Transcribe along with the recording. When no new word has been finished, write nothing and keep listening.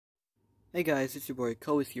Hey guys, it's your boy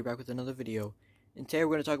Kois here back with another video. And today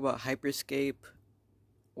we're going to talk about Hyperscape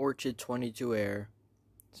Orchid 22 Air.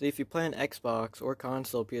 So if you play on Xbox or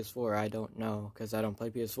console PS4, I don't know because I don't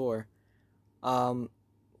play PS4.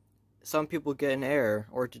 Some people get an error,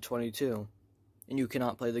 Orchid 22, and you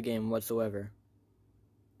cannot play the game whatsoever.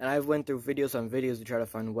 And I've went through videos on videos to try to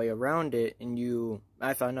find a way around it, and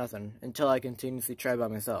I found nothing until I continuously tried by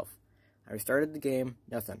myself. I restarted the game,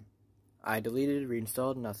 nothing. I deleted,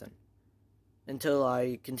 reinstalled, nothing. Until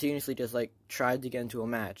I continuously just tried to get into a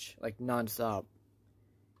match, non-stop.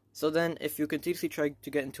 So then, if you continuously try to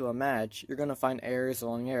get into a match, you're gonna find errors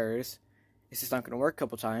along errors. It's just not gonna work a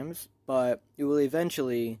couple times, but you will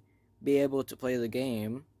eventually be able to play the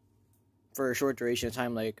game for a short duration of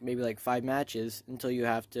time, maybe 5 matches, until you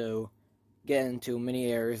have to get into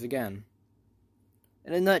many errors again.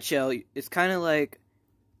 In a nutshell, it's kind of like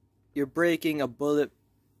you're breaking a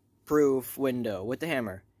bulletproof window with the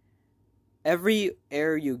hammer. Every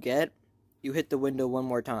error you get, you hit the window one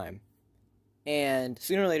more time. And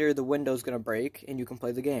sooner or later, the window's going to break, and you can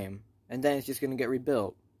play the game. And then it's just going to get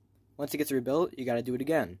rebuilt. Once it gets rebuilt, you got to do it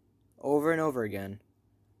again. Over and over again.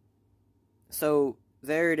 So,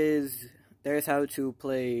 there it is. There's how to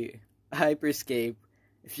play Hyperscape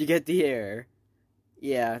if you get the error.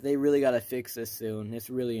 Yeah, they really got to fix this soon. It's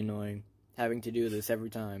really annoying having to do this every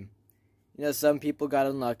time. You know, some people got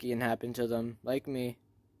unlucky and happened to them, like me.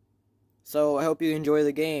 So, I hope you enjoy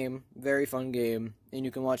the game. Very fun game. And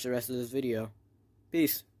you can watch the rest of this video.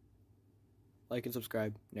 Peace. Like and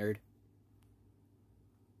subscribe, nerd.